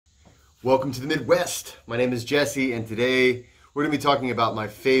Welcome to the Midwest. My name is Jesse, and today we're going to be talking about my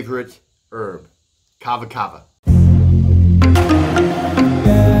favorite herb, Kava Kava.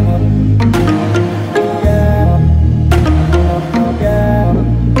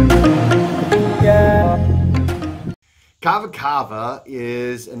 Kava Kava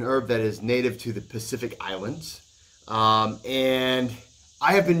is an herb that is native to the Pacific Islands, and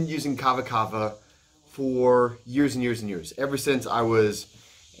I have been using Kava Kava for years and years and years. Ever since I was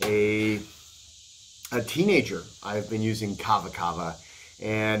a teenager, I've been using Kava Kava,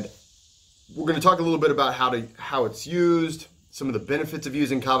 and we're going to talk a little bit about how it's used, some of the benefits of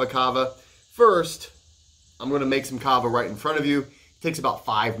using Kava Kava. First, I'm going to make some kava right in front of you. It takes about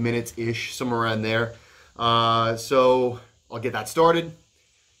 5 minutes-ish, somewhere around there. So I'll get that started,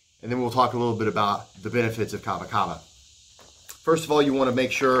 and then we'll talk a little bit about the benefits of Kava Kava. First of all, you want to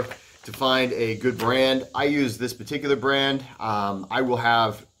make sure to find a good brand. I use this particular brand. I will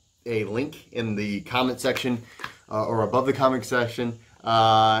have a link in the comment section or above the comment section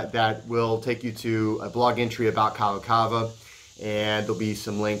that will take you to a blog entry about Kava Kava, and there'll be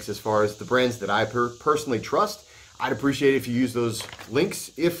some links as far as the brands that I personally trust. I'd appreciate it if you use those links.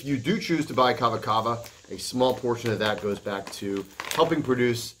 If you do choose to buy Kava Kava, a small portion of that goes back to helping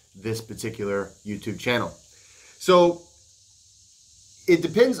produce this particular YouTube channel. So it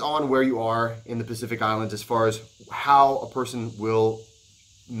depends on where you are in the Pacific Islands as far as how a person will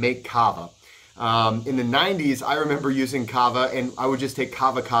make kava. In the 90s, I remember using kava, and I would just take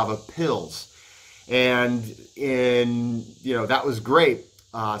Kava Kava pills. And that was great.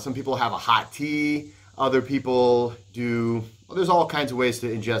 Some people have a hot tea. Other people do, well, there's all kinds of ways to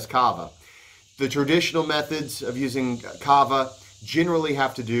ingest kava. The traditional methods of using kava generally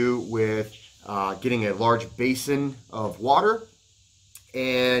have to do with getting a large basin of water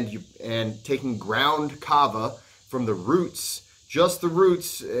and taking ground kava from the roots, just the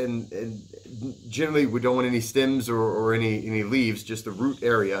roots, and generally we don't want any stems or any leaves, just the root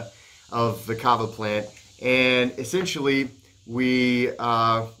area of the kava plant. And essentially we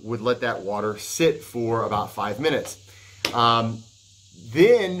would let that water sit for about 5 minutes.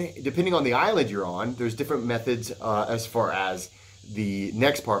 Then, depending on the island you're on, there's different methods as far as the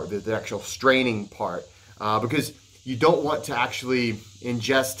next part, the actual straining part, because you don't want to actually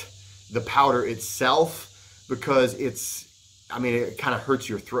ingest the powder itself, because it kind of hurts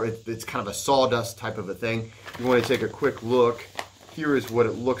your throat. It's kind of a sawdust type of a thing. You want to take a quick look. Here is what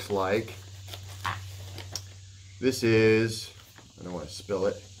it looks like. This is, I don't want to spill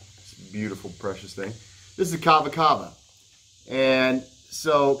it. It's a beautiful, precious thing. This is Kava Kava. And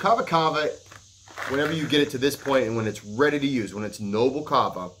so Kava Kava, whenever you get it to this point and when it's ready to use, when it's noble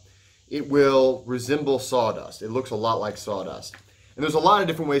kava, it will resemble sawdust. It looks a lot like sawdust. And there's a lot of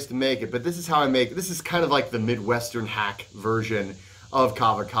different ways to make it, but this is how I make it. This is kind of like the Midwestern hack version of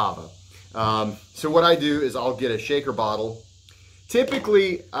Kava Kava. So what I do is I'll get a shaker bottle.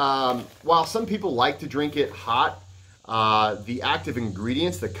 Typically, while some people like to drink it hot, the active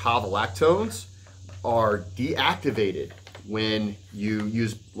ingredients, the kava lactones, are deactivated when you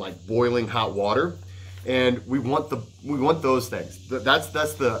use like boiling hot water, and we want those things. That's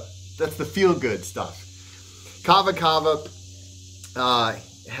the feel good stuff. Kava Kava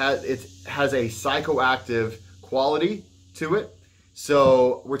has a psychoactive quality to it,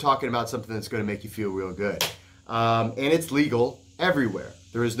 so we're talking about something that's going to make you feel real good, and it's legal everywhere.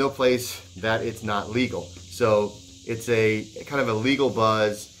 There is no place that it's not legal. So it's a kind of a legal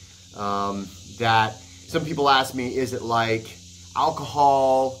buzz that some people ask me, is it like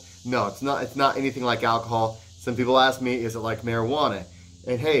alcohol? No, it's not. It's not anything like alcohol. Some people ask me, is it like marijuana?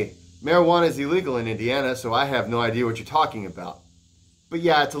 And hey, marijuana is illegal in Indiana, so I have no idea what you're talking about. But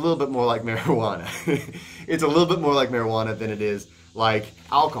yeah, it's a little bit more like marijuana. It's a little bit more like marijuana than it is like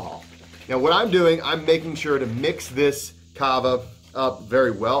alcohol. Now what I'm doing, I'm making sure to mix this kava up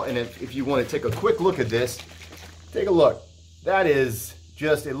very well. And if you want to take a quick look at this, take a look. That is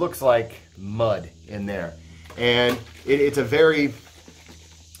just, it looks like mud in there. And it's a very,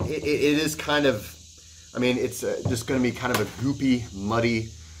 it is kind of, it's just going to be kind of a goopy, muddy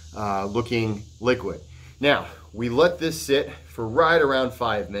looking liquid. Now, we let this sit for right around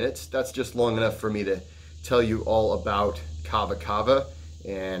 5 minutes. That's just long enough for me to tell you all about Kava Kava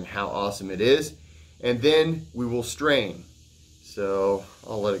and how awesome it is. And then we will strain. So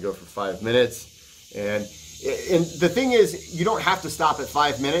I'll let it go for 5 minutes. And the thing is, you don't have to stop at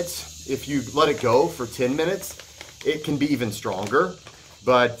 5 minutes. If you let it go for 10 minutes, it can be even stronger.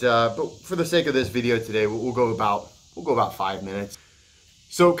 But for the sake of this video today, we'll go about 5 minutes.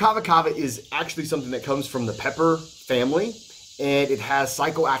 So Kava Kava is actually something that comes from the pepper family, and it has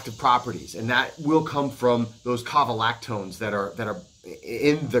psychoactive properties, and that will come from those kava lactones that are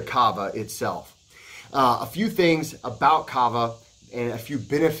in the kava itself. A few things about kava and a few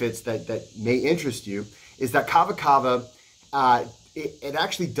benefits that may interest you is that Kava Kava, it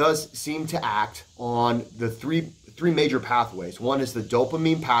actually does seem to act on the three major pathways. One is the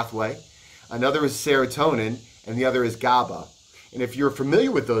dopamine pathway, another is serotonin, and the other is GABA. And if you're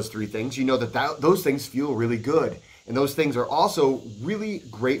familiar with those three things, you know that those things feel really good. And those things are also really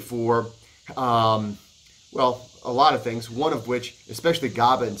great for, well, a lot of things, one of which, especially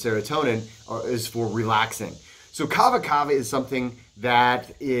GABA and serotonin, is for relaxing. So Kava Kava is something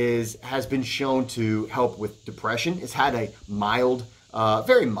that has been shown to help with depression. It's had a mild,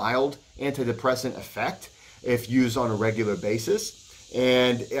 very mild antidepressant effect if used on a regular basis.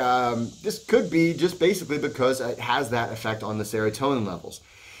 And this could be just basically because it has that effect on the serotonin levels.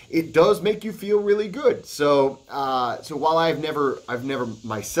 It does make you feel really good. So, while I've never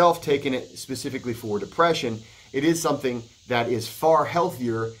myself taken it specifically for depression, it is something that is far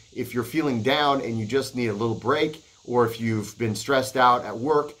healthier if you're feeling down and you just need a little break, or if you've been stressed out at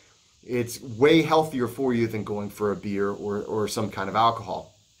work. It's way healthier for you than going for a beer or some kind of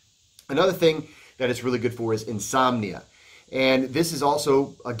alcohol. Another thing that it's really good for is insomnia. And this is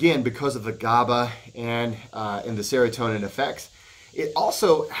also, again, because of the GABA and the serotonin effects. It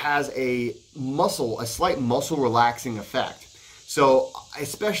also has a slight muscle relaxing effect. So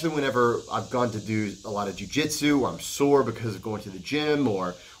especially whenever I've gone to do a lot of jiu-jitsu, or I'm sore because of going to the gym,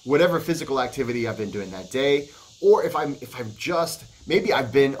 or whatever physical activity I've been doing that day, or if I'm just, maybe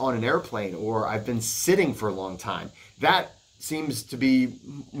I've been on an airplane or I've been sitting for a long time, that seems to be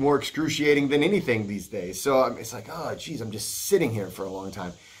more excruciating than anything these days. So it's like, oh geez, I'm just sitting here for a long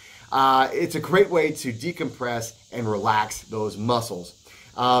time. It's a great way to decompress and relax those muscles.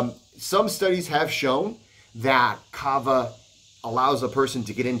 Some studies have shown that Kava allows a person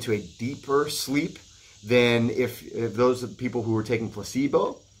to get into a deeper sleep than if those are people who were taking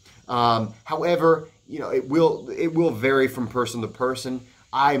placebo. However, you know, it will vary from person to person.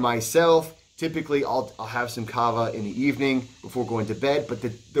 I myself, typically I'll have some Kava in the evening before going to bed. But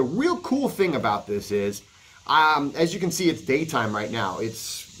the real cool thing about this is, as you can see, it's daytime right now.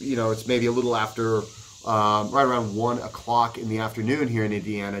 It's maybe a little after, right around 1 o'clock in the afternoon here in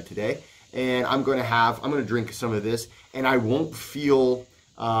Indiana today. And I'm going to drink some of this, and I won't feel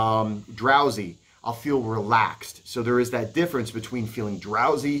drowsy. I'll feel relaxed. So there is that difference between feeling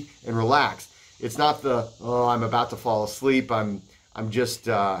drowsy and relaxed. It's not I'm about to fall asleep. I'm just,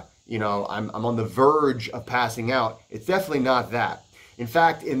 I'm on the verge of passing out. It's definitely not that. In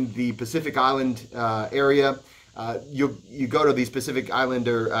fact, in the Pacific Island area, you go to these Pacific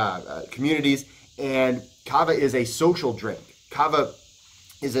Islander communities, and Kava is a social drink. Kava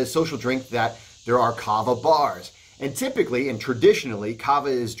is a social drink that there are Kava bars. And typically and traditionally, Kava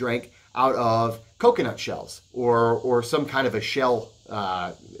is drank out of coconut shells or some kind of a shell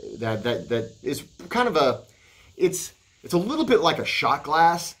that is kind of it's a little bit like a shot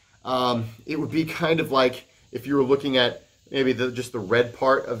glass. It would be kind of like if you were looking at maybe just the red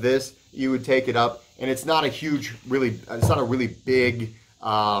part of this, you would take it up, and it's not a really big,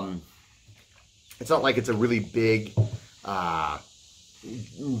 it's not like it's a really big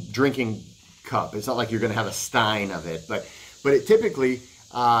drinking cup. It's not like you're going to have a stein of it, but it typically,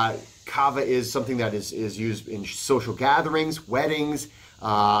 Kava is something that is used in social gatherings, weddings,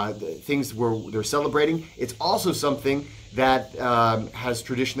 things where they're celebrating. It's also something that has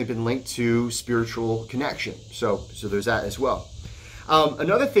traditionally been linked to spiritual connection. So there's that as well.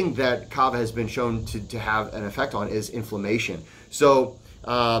 Another thing that Kava has been shown to have an effect on is inflammation. So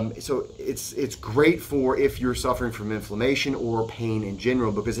it's great for if you're suffering from inflammation or pain in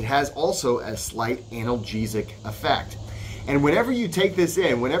general, because it has also a slight analgesic effect. And whenever you take this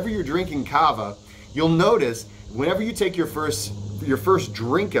in, whenever you're drinking Kava, you'll notice whenever you take your first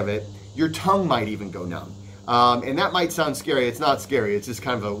drink of it, your tongue might even go numb. And that might sound scary. It's not scary. It's just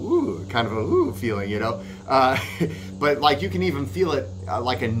kind of a ooh feeling, you know. But like you can even feel it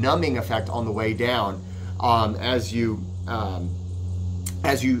like a numbing effect on the way down as you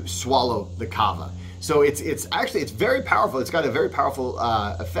swallow the Kava. So it's actually very powerful. It's got a very powerful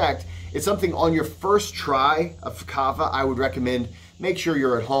effect. It's something on your first try of Kava, I would recommend make sure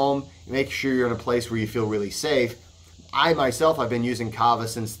you're at home, make sure you're in a place where you feel really safe. I myself, I've been using Kava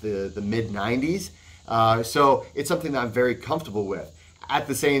since the mid-90s, so it's something that I'm very comfortable with. At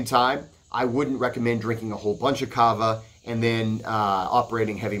the same time, I wouldn't recommend drinking a whole bunch of Kava and then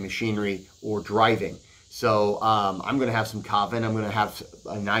operating heavy machinery or driving. So I'm going to have some Kava, and I'm going to have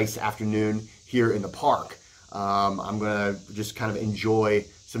a nice afternoon here in the park. I'm going to just kind of enjoy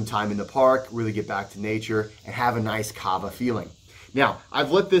some time in the park, really get back to nature, and have a nice Kava feeling. Now,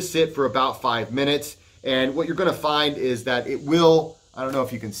 I've let this sit for about 5 minutes. And what you're going to find is that it will, I don't know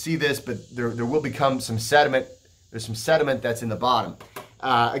if you can see this, but there will become some sediment. There's some sediment that's in the bottom.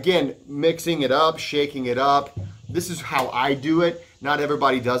 Again, mixing it up, shaking it up. This is how I do it. Not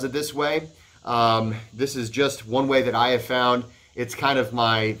everybody does it this way. This is just one way that I have found. It's kind of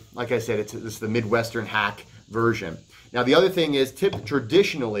my, like I said, it's the Midwestern hack version. Now, the other thing is,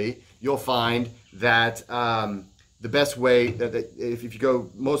 traditionally, you'll find that the best way, that if you go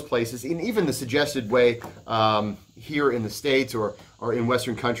most places, and even the suggested way here in the States or in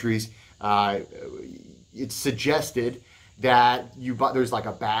Western countries, it's suggested that there's like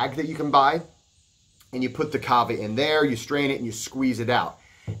a bag that you can buy, and you put the kava in there, you strain it, and you squeeze it out.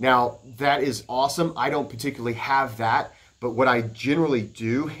 Now, that is awesome. I don't particularly have that, but what I generally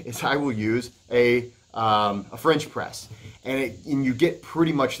do is I will use a French press, and you get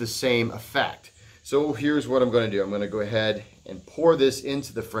pretty much the same effect. So here's what I'm going to do. I'm going to go ahead and pour this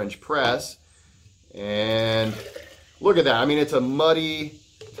into the French press, and look at that. I mean, it's a muddy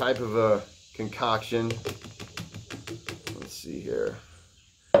type of a concoction. Let's see here.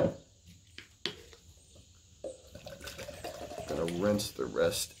 Gonna rinse the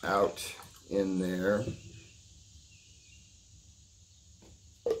rest out in there.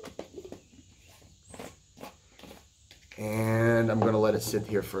 And I'm going to let it sit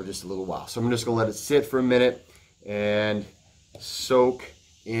here for just a little while. So I'm just going to let it sit for a minute and soak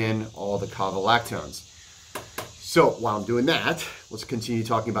in all the kava lactones. So while I'm doing that, let's continue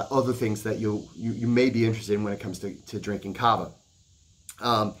talking about other things that you may be interested in when it comes to drinking kava.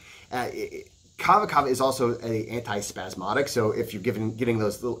 Kava Kava is also an anti-spasmodic. So if you're getting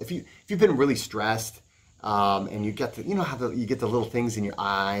those little, if you've been really stressed, and you get you know how you get the little things in your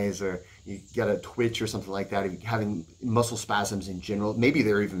eyes, or you get a twitch or something like that, if you're having muscle spasms in general, maybe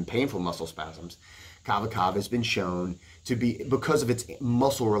they're even painful muscle spasms. Kava Kava has been shown to be, because of its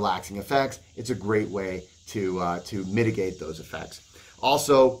muscle relaxing effects, it's a great way to mitigate those effects.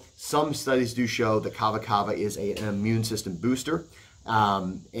 Also, some studies do show that Kava Kava is an immune system booster.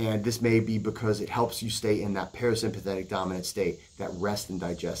 And this may be because it helps you stay in that parasympathetic dominant state, that rest and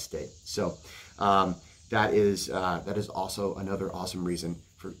digest state. So that is also another awesome reason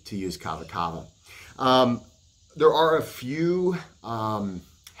to use Kava Kava. There are a few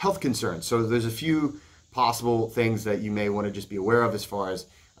health concerns. So there's a few possible things that you may want to just be aware of as far as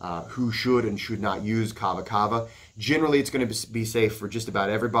who should and should not use Kava Kava. Generally, it's going to be safe for just about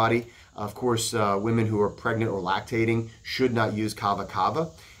everybody. Of course, women who are pregnant or lactating should not use Kava Kava.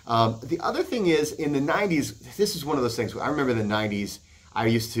 The other thing is, in the 90s, this is one of those things. I remember in the 90s, I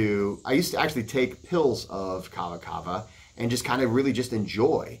used to actually take pills of Kava Kava and just kind of really just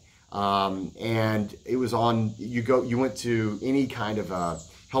enjoy. And it was on, you went to any kind of a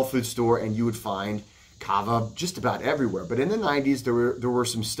health food store and you would find kava just about everywhere. But in the 90s, there were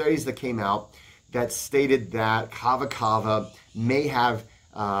some studies that came out that stated that Kava Kava may have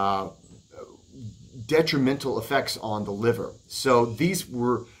detrimental effects on the liver. So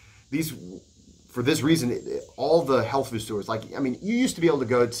for this reason, all the health food stores, like, I mean, you used to be able to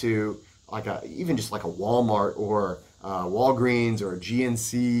go to like even just like a Walmart or Walgreens or a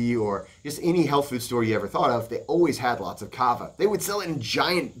GNC or just any health food store you ever thought of. They always had lots of kava. They would sell it in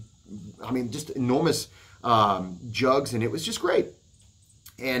giant, I mean, just enormous jugs, and it was just great.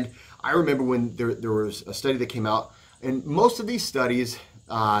 And I remember when there was a study that came out, and most of these studies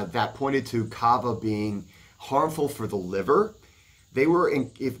that pointed to kava being harmful for the liver, they were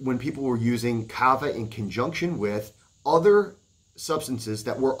when people were using kava in conjunction with other substances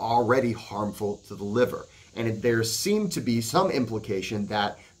that were already harmful to the liver. And there seemed to be some implication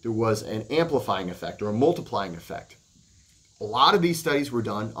that there was an amplifying effect or a multiplying effect. A lot of these studies were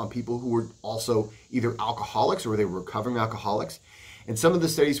done on people who were also either alcoholics or they were recovering alcoholics. And some of the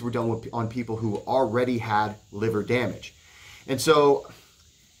studies were done on people who already had liver damage. And so,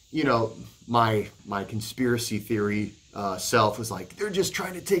 you know, my conspiracy theory self was like, they're just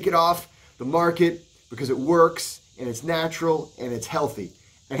trying to take it off the market because it works and it's natural and it's healthy.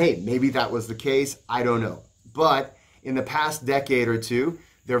 And hey, maybe that was the case. I don't know. But in the past decade or two,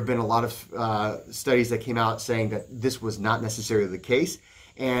 there have been a lot of studies that came out saying that this was not necessarily the case.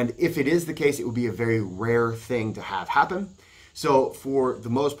 And if it is the case, it would be a very rare thing to have happen. So for the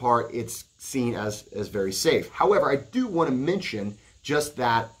most part, it's seen as very safe. However, I do want to mention just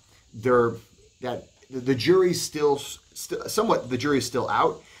that the jury's the jury's still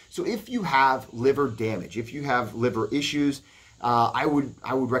out. So if you have liver damage, if you have liver issues, I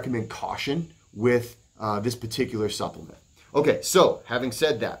would recommend caution with this particular supplement. Okay, so having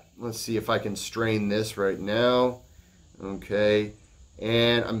said that, let's see if I can strain this right now. Okay,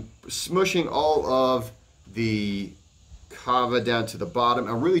 and I'm smushing all of the kava down to the bottom.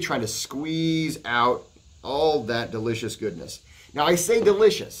 I'm really trying to squeeze out all that delicious goodness. Now I say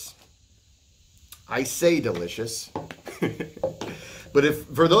delicious. But if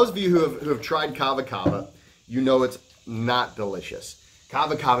for those of you who have tried Kava Kava, you know it's not delicious.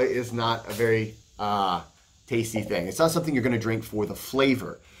 Kava Kava is not a very tasty thing. It's not something you're going to drink for the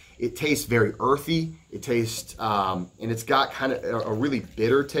flavor. It tastes very earthy. It tastes, and it's got kind of a really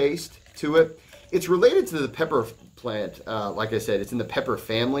bitter taste to it. It's related to the pepper plant. Like I said, it's in the pepper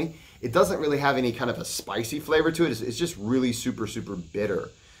family. It doesn't really have any kind of a spicy flavor to it. It's just really super, super bitter.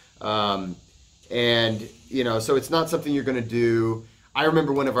 And, you know, so it's not something you're going to do. I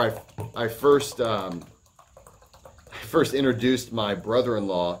remember whenever I first introduced my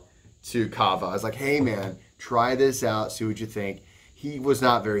brother-in-law to Kava, I was like, hey man, try this out, see what you think. He was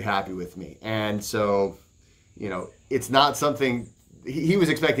not very happy with me. And so, you know, it's not something, he was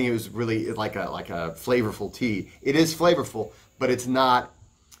expecting it was really like a flavorful tea. It is flavorful, but it's not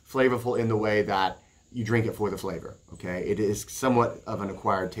flavorful in the way that you drink it for the flavor, okay? It is somewhat of an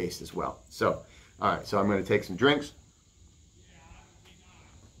acquired taste as well. So, all right, so I'm gonna take some drinks.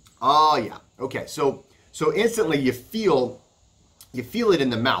 Oh yeah, okay, so instantly you feel it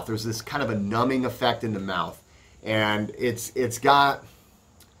in the mouth. There's this kind of a numbing effect in the mouth. And it's got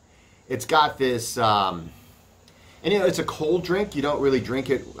this, and you know, it's a cold drink. You don't really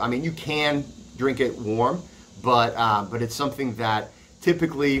drink it. I mean, you can drink it warm, but it's something that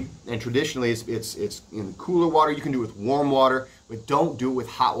typically and traditionally it's in cooler water. You can do it with warm water, but don't do it with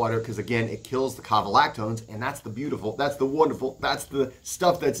hot water because again, it kills the kava lactones, and that's the beautiful, that's the wonderful, that's the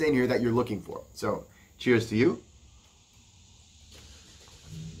stuff that's in here that you're looking for. So, cheers to you.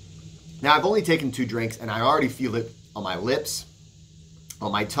 Now, I've only taken 2 drinks, and I already feel it on my lips,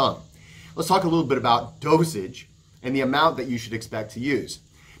 on my tongue. Let's talk a little bit about dosage and the amount that you should expect to use.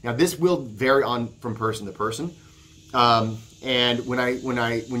 Now, this will vary from person to person. And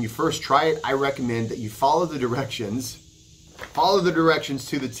when you first try it, I recommend that you follow the directions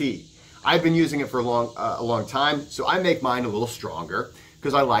to the T. I've been using it for a long time, so I make mine a little stronger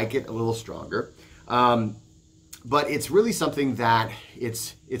because I like it a little stronger. But it's really something that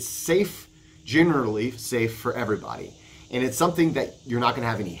it's safe, generally safe for everybody. And it's something that you're not going to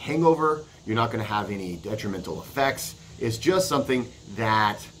have any hangover, you're not going to have any detrimental effects. It's just something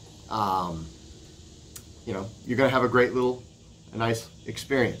that, you know, you're going to have a nice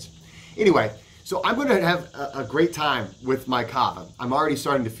experience. Anyway, so I'm going to have a great time with my kava. I'm already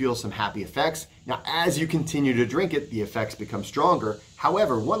starting to feel some happy effects. Now, as you continue to drink it, the effects become stronger.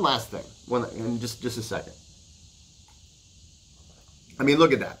 However, one last thing, and just a second. I mean,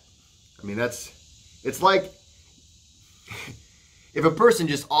 look at that. I mean, it's like, if a person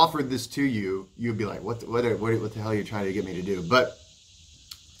just offered this to you, you'd be like, what the hell are you trying to get me to do? But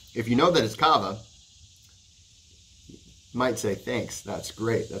if you know that it's kava, you might say, thanks, that's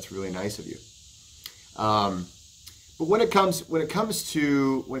great. That's really nice of you. But when it comes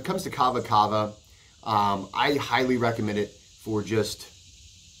to Kava Kava, I highly recommend it for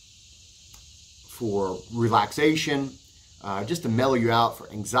relaxation, just to mellow you out,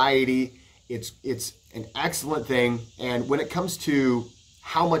 for anxiety. It's an excellent thing. And when it comes to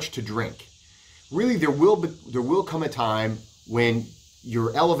how much to drink, really there will come a time when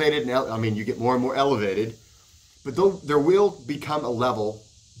you're elevated, and I mean you get more and more elevated, but there will become a level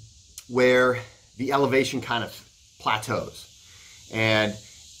where the elevation kind of plateaus, and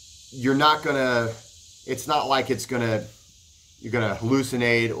you're not gonna. It's not like you're gonna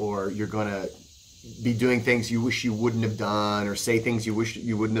hallucinate, or you're gonna be doing things you wish you wouldn't have done, or say things you wish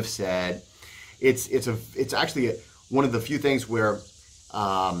you wouldn't have said. It's actually one of the few things where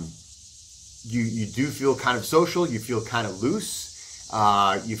you do feel kind of social, you feel kind of loose,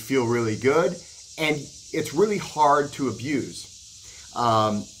 you feel really good, and it's really hard to abuse.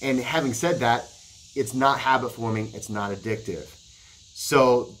 And having said that, it's not habit forming, it's not addictive.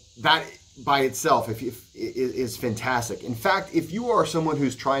 So that by itself is fantastic. In fact, if you are someone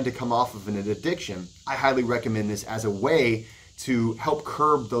who's trying to come off of an addiction, I highly recommend this as a way to help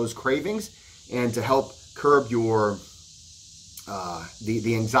curb those cravings and to help curb your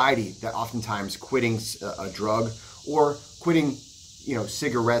the anxiety that oftentimes quitting a drug or quitting, you know,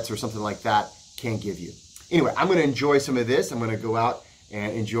 cigarettes or something like that can give you. Anyway, I'm going to enjoy some of this. I'm going to go out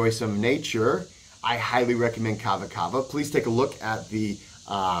and enjoy some nature. I highly recommend Kava Kava. Please take a look at the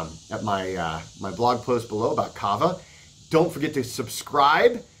at my blog post below about kava. Don't forget to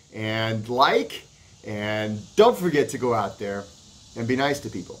subscribe and like, and don't forget to go out there and be nice to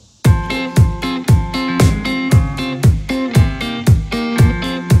people.